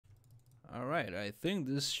Alright, I think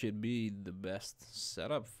this should be the best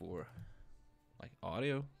setup for like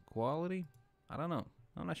audio quality. I don't know.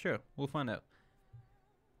 I'm not sure. We'll find out.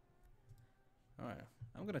 Alright,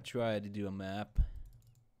 I'm gonna try to do a map.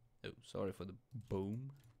 Oh, sorry for the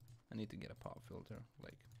boom. I need to get a pop filter.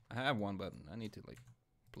 Like, I have one, but I need to like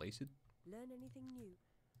place it. Learn anything new?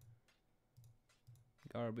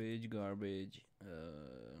 Garbage, garbage.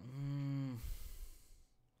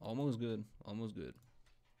 Almost good. Almost good.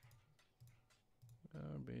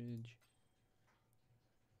 Garbage.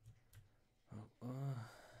 Oh,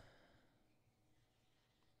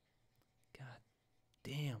 God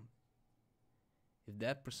damn. If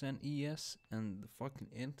that percent ES and the fucking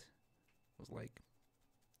int was like,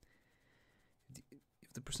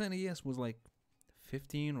 if the percent ES was like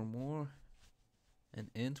 15 or more, and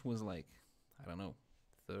int was like, I don't know,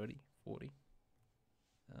 30, 40,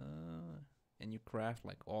 and you craft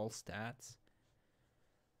like all stats,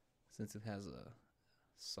 since it has a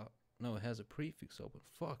no, it has a prefix open.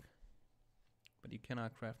 Fuck. But you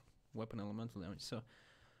cannot craft weapon elemental damage, so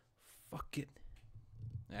fuck it.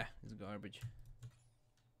 It's garbage.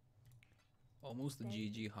 Almost a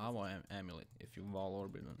GG Hava amulet if you Vol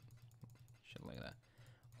Orbit and shit like that.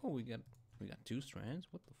 Oh, we got 2 strands.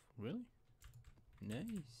 What the really?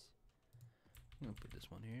 Nice. I'm gonna put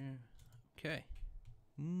this one here. Okay.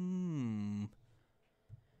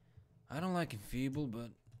 I don't like Enfeeble,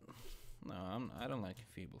 but no, I don't like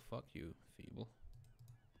Enfeeble. Fuck you, Feeble.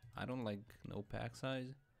 I don't like no pack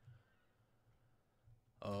size.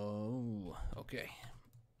 Oh, okay.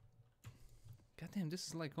 Goddamn, this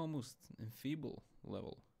is like almost Enfeeble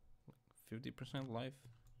level. 50% life.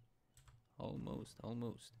 Almost.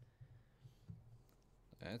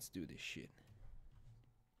 Let's do this shit.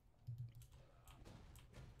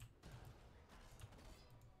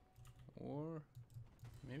 Or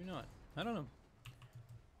maybe not. I don't know.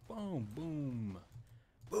 Boom, boom,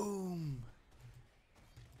 boom.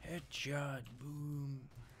 Headshot, boom.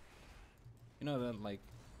 You know that, like,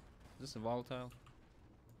 is this a volatile?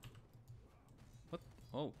 What?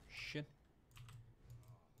 Oh, shit.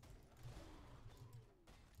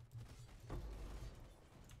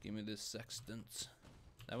 Give me this sextant.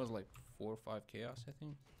 That was like 4 or 5 chaos, I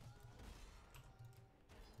think.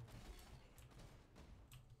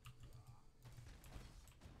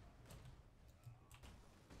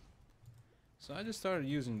 So I just started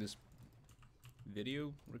using this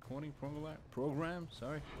video recording program.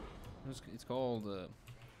 Sorry, it's called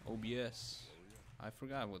OBS. I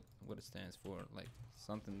forgot what it stands for. Like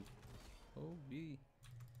something OB.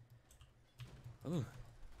 Oh,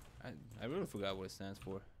 I really forgot what it stands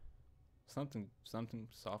for. Something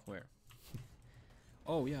software.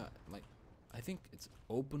 Oh yeah, like I think it's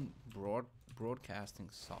open broadcasting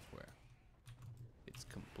software. It's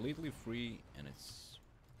completely free and it's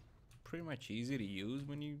pretty much easy to use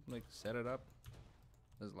when you like set it up.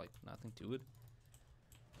 There's like nothing to it.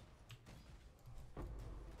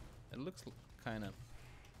 It looks kind of,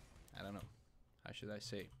 I don't know, how should I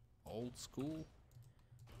say, old school,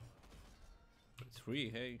 but it's free,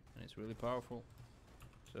 hey, and it's really powerful.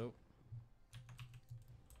 So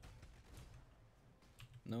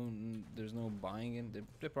there's no buying it.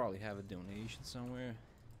 They probably have a donation somewhere,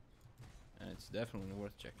 and it's definitely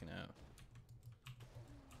worth checking out.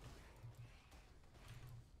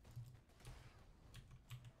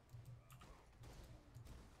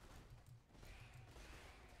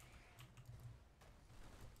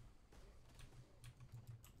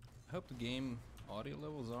 I hope the game audio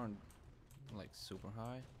levels aren't like super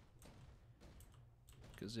high,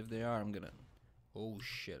 because if they are, I'm gonna, oh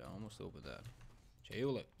shit, I almost opened that.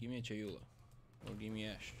 Chayula, give me a Chayula, or give me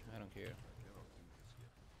Ash, I don't care.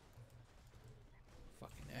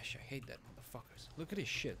 Fucking Ash, I hate that motherfuckers. Look at this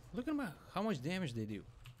shit, look at how much damage they do.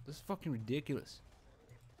 This is fucking ridiculous.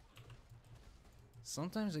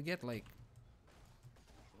 Sometimes I get like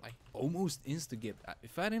almost insta-gip.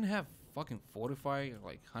 If I didn't have fucking Fortify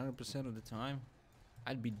like 100% of the time,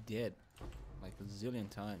 I'd be dead like a zillion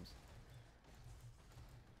times.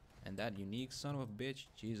 And that unique son of a bitch,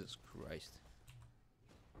 Jesus Christ.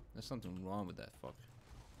 There's something wrong with that fuck.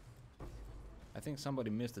 I think somebody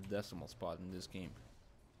missed a decimal spot in this game.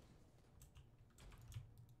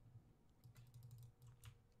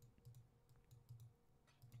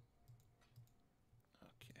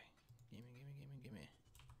 Okay, gimme.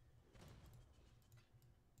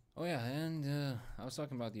 Oh yeah, and I was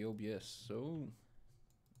talking about the OBS, so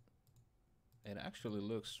it actually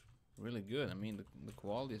looks really good. I mean, the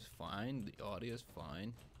quality is fine, the audio is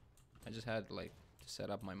fine. I just had like to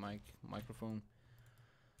set up my microphone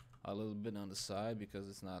a little bit on the side because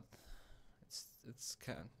it's not, it's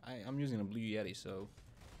kind. I'm using a Blue Yeti, so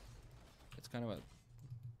it's kind of a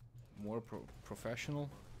more professional,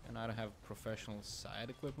 and I don't have professional side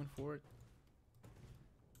equipment for it.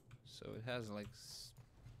 So it has like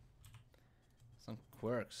some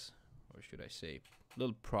quirks, or should I say,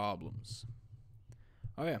 little problems.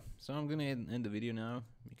 Oh yeah, so I'm gonna end the video now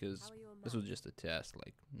because this was just a test,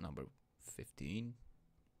 like number 15.